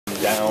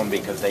down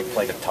because they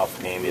played a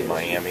tough game in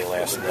Miami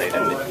last night,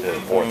 and the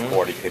fourth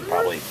quarter could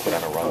probably put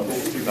on a run?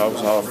 That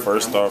was our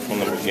first start from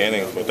the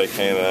beginning, but they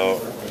came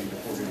out,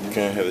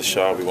 couldn't hit a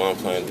shot. We weren't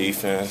playing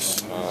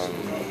defense.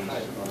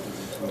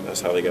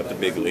 That's how they got the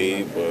big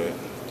lead, but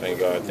thank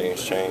God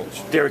things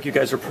changed. Derrick, you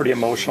guys are pretty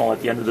emotional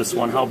at the end of this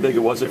one. How big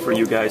was it for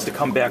you guys to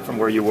come back from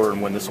where you were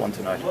and win this one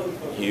tonight?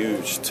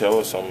 Huge. Tell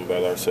us something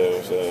about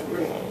ourselves.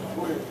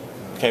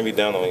 Can't be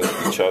down on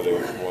each other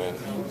when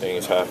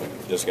things happen.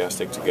 Just got to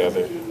stick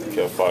together,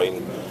 keep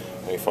fighting,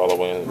 and we follow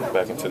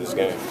back into this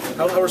game.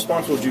 How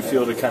responsible did you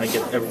feel to kind of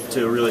get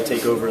to really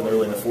take over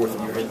early in the fourth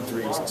and you're hitting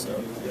threes and stuff?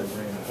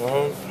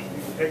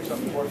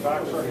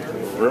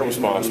 Real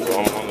responsible.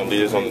 I'm one of the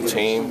leaders on the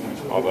team.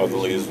 All the other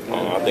leaders,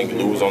 I think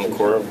Lou was on the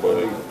court,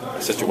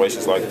 but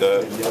situations like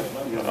that,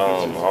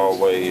 I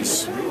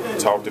always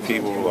talk to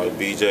people like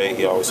BJ.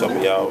 He always helped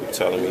me out,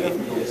 telling me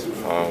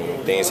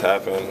things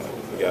happen.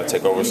 You got to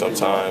take over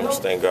sometimes.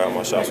 Thank God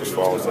my shots was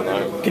falling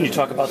tonight. Can you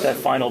talk about that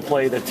final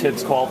play that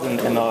Tibbs called in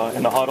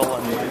the huddle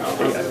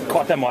and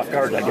caught them off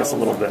guard, I guess, a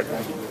little bit?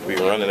 We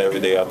run it every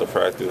day after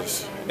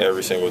practice,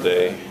 every single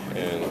day,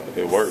 and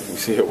it worked. We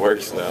see it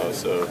works now.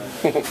 So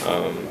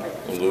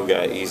Lou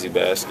got easy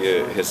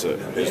basket. Hits the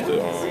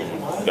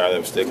guy that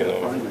was sticking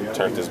him,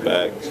 turned his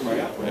back,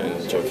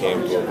 and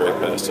Joakim threw a great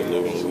pass to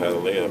Lou, and Lou had a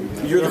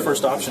layup. You're the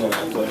first option in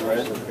that play,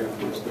 right?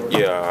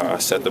 Yeah, I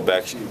set the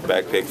back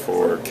pick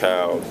for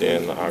Cal,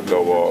 then I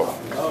go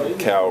off.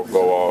 Cal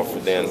go off,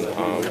 and then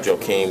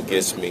Joakim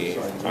gets me.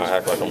 I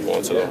act like I'm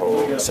going to the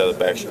hole, set a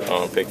back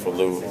pick for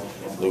Lou.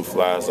 Lou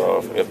flies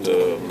off. If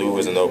the Lou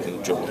isn't open,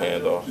 the dribble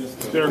handoff.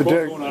 They're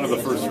both going out of the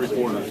first 3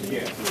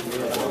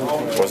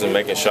 quarters. Wasn't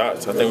making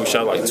shots. I think we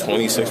shot like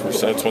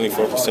 26%,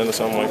 24% or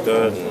something like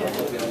that.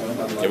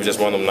 And it was just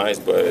one of them nights,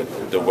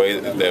 but the way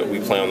that we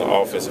play on the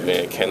offensive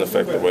end can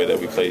affect the way that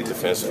we play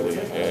defensively.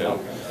 And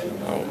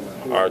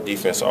our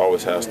defense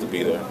always has to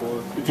be there.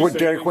 What,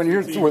 Derrick, when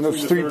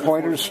those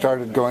 3-pointers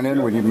started going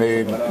in, when you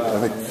made,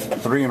 I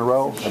think, 3 in a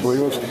row, I believe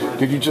it was,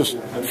 did you just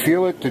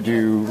feel it? Did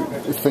you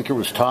think it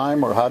was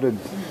time, or how did,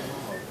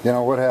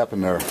 what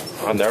happened there?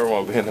 I never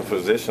want to be in a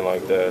position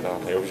like that.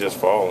 It was just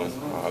falling.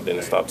 I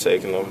didn't stop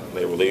taking them.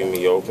 They were leaving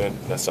me open.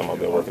 That's something I've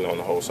been working on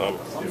the whole summer.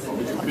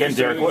 Again,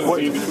 Derrick, what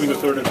between the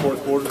third and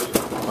fourth quarters?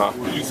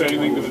 Did you say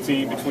anything to the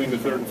team between the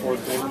third and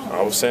fourth quarters?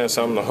 I was saying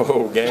something the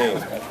whole game,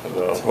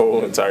 the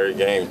whole entire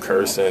game,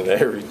 cursing,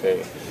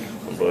 everything.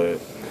 But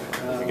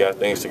we got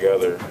things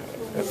together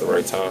at the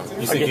right time.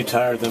 You think you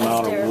tired them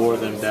out or wore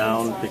them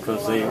down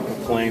because they were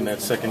playing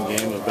that second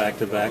game of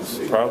back-to-backs?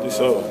 Probably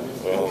so.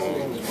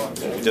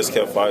 We just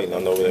kept fighting. I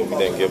know that we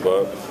didn't give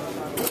up.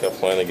 We kept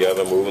playing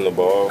together, moving the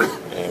ball,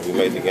 and we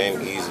made the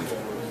game easy.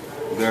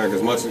 Derrick,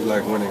 as much as you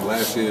like winning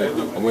last year,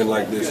 a win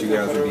like this, you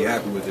guys would be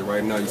happy with it.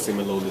 Right now, you seem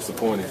a little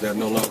disappointed. Is that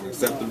no longer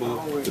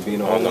acceptable to be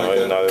in a hole like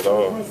that? Not at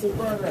all.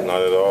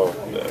 Not at all.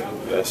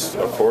 That's,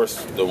 of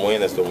course, the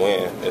win is the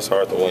win. It's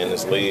hard to win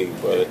this league,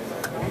 but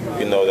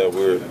we know that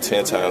we're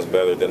 10 times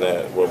better than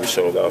that, what we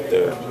showed out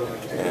there.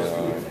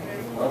 And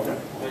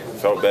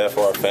felt bad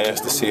for our fans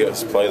to see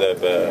us play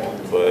that bad,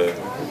 but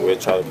we'll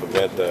try to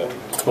prevent that.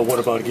 But what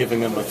about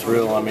giving them a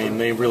thrill? I mean,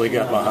 they really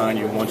got behind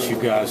you once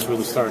you guys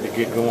really started to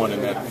get going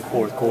in that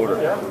fourth quarter.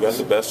 We got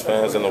the best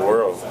fans in the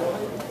world.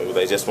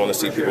 They just want to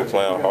see people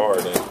playing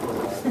hard.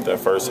 And that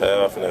first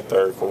half and that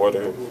third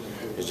quarter,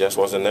 it just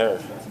wasn't there.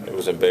 It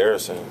was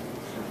embarrassing.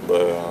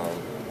 But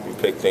we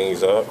picked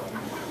things up,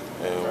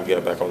 and we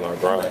got back on our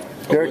grind.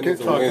 Derrick, you're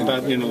talking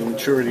about the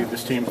maturity of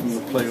this team from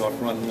the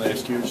playoff run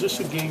last year. Is this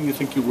a game you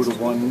think you would have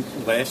won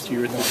last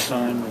year at this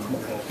time?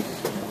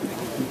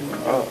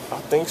 I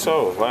think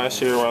so.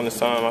 Last year around this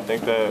time, I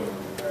think that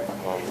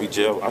we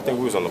gelled. I think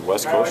we was on the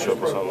West Coast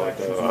trip or something like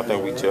that. I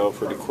think we gelled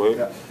pretty quick.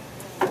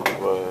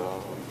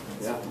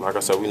 But like I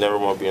said, we never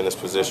want to be in this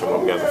position where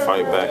we got to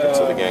fight back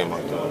into the game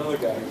like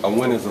that. A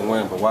win is a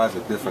win, but why is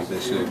it different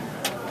this year?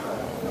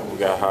 We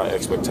got high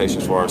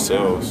expectations for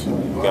ourselves.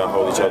 We got to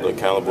hold each other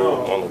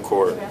accountable on the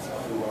court.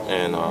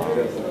 And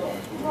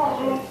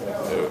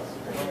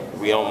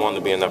we don't want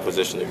to be in that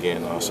position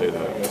again, I'll say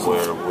that,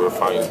 where we're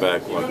fighting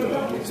back like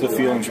that. Is the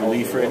feeling's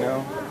relief right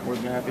now more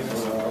than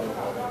happiness?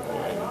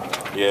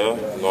 Yeah,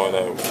 knowing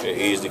that it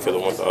easily could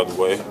have went the other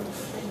way.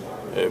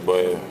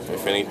 But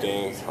if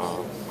anything,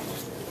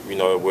 we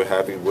know we're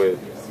happy with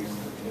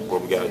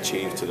what we got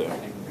achieved today.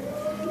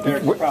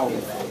 Derrick, you probably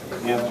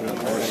answered it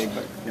already,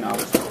 but I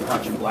was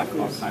watching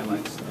Blackhawks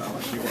highlights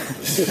like you were.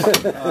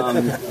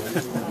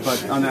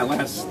 But on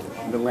that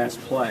the last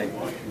play,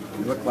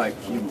 it looked like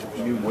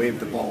you waved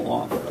the ball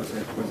off.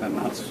 Was that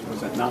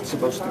not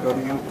supposed to go to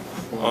you?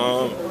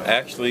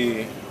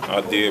 Actually,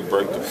 I did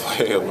break the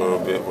play a little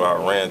bit where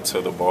I ran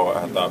to the ball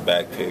after I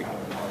back picked,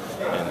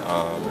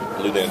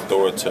 and Lou didn't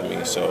throw it to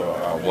me, so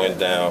I went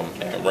down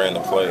and ran the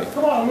play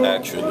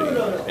actually,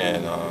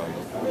 and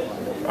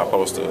I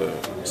supposed to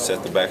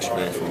set the back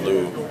screen for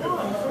Lou.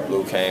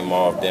 Lou came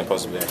off, then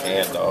supposed to be a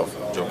handoff.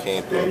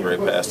 Joakim threw a great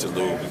pass to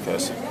Lou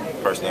because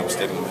the person that was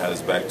sticking him had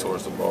his back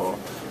towards the ball,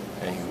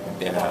 and he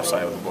didn't have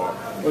sight of the ball.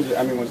 Was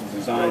it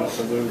designed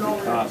to lose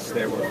because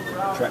they were,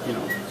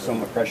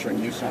 somewhat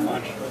pressuring you so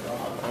much?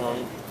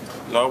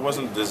 No, it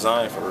wasn't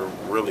designed for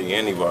really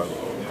anybody.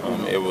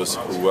 It was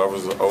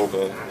whoever's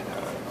open.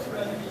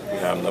 We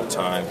have enough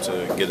time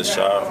to get a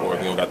shot, or if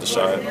you don't got the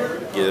shot,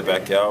 get it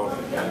back out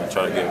and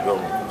try to get a good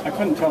one. I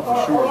couldn't tell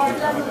for sure.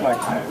 It looked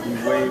like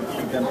you waved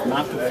for them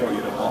not to throw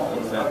you the ball.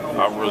 Is that?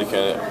 I really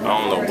can't. I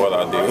don't know what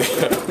I did.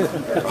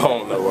 I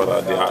don't know what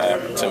I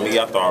did. To me,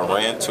 I thought I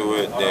ran to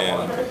it.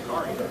 Then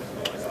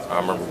I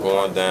remember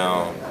going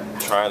down,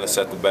 trying to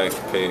set the back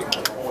pick.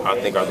 I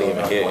think I didn't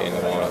even hit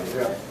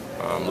anyone.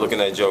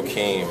 Looking at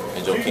Joakim,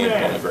 and Joakim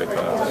throwing a great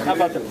pass. How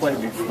about the play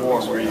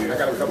before where you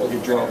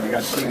drove, you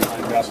got team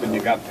lined up, and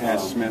you got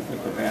past Smith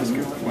at the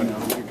basket? When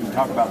you can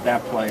talk about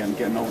that play and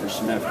getting over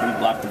Smith, he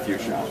blocked a few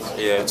shots.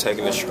 Yeah,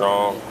 taking it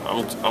strong.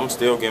 I'm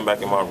still getting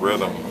back in my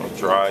rhythm. I'm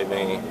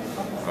driving.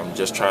 I'm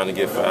just trying to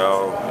get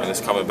fouled, and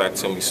it's coming back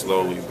to me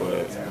slowly.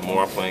 But the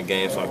more I'm playing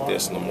games like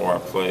this, and the more I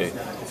play,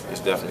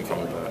 it's definitely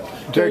coming back.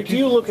 Derrick, do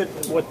you look at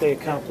what they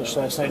accomplished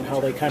last night and how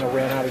they kind of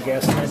ran out of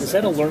gas tonight? Is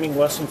that a learning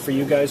lesson for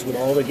you guys with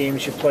all the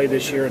games you play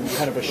this year and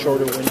kind of a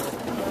shorter window?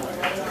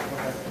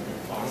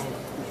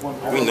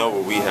 We know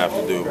what we have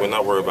to do. We're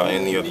not worried about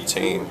any other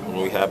team.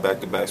 When we have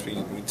back-to-backs,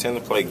 we tend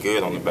to play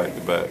good on the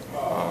back-to-back.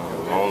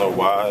 I don't know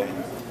why.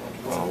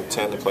 We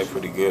tend to play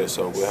pretty good,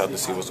 so we'll have to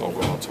see what's going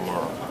to go on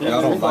tomorrow. Yeah,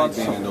 I don't like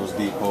being in those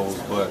deep holes,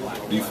 but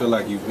do you feel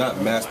like you've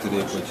not mastered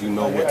it, but you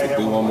know what to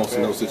do almost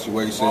in those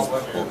situations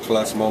or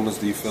clutch moments?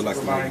 Do you feel like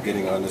you're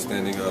getting an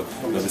understanding of,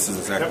 this is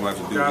exactly what I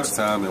have to do each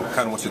time, and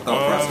kind of what's your thought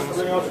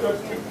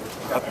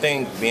process? I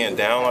think being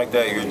down like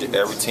that,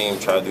 every team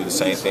try to do the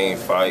same thing,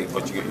 fight,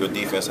 but your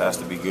defense has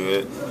to be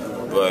good.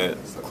 But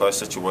clutch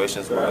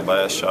situations with the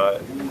last shot,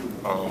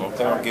 I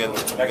think I'm getting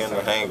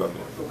the hang of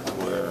it,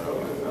 where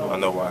I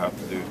know what I have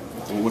to do.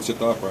 What's your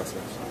thought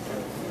process?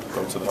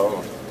 Go to the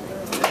hole.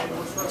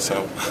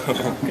 So,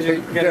 could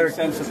you get a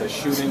sense of the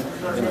shooting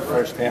in the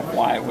first half,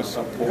 why it was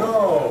so poor?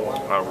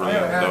 I really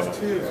don't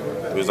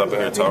know. We was up in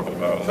here talking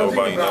about it.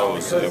 Nobody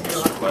knows. It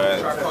was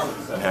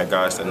flat. We had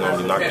guys that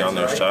normally knock down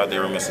their shot. They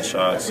were missing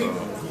shots, so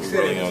we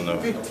really don't know.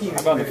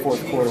 How about the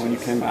fourth quarter when you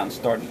came out and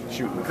started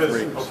shooting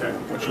threes?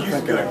 What you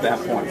thinking at that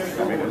point?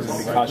 Was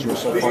it because you were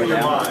so far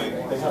down?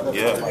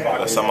 Yeah,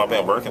 that's something I've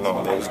been working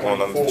on. They was going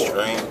under the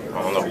screen.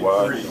 I don't know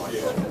why.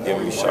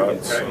 Giving me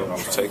shots, so I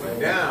was taking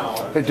it.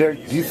 Hey,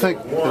 Derrick, do you think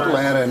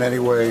Atlanta in any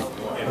way,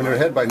 when they're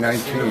ahead by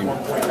 19, do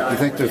you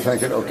think they're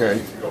thinking,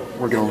 okay,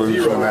 we're going to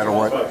lose no matter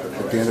what at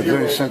the end? Is there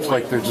any sense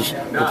like they're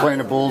playing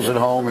the Bulls at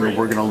home and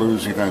we're going to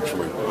lose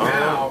eventually?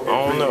 I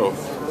don't know.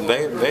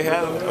 They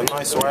had a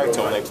nice swag to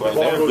them when they played.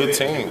 They're a good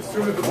team.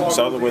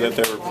 Saw the way that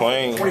they were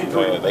playing.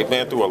 They've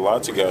been through a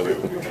lot together.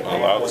 A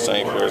lot of the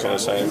same players on the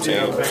same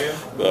team.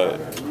 But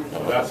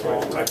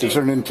is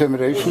there an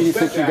intimidation you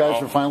think you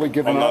guys are finally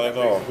giving up? Not at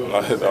all.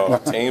 Not at all.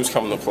 Teams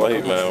come to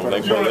play, man. When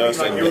they play us,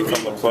 they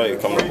come to play,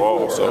 come to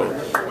ball. So,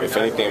 if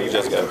anything, we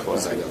just got to play.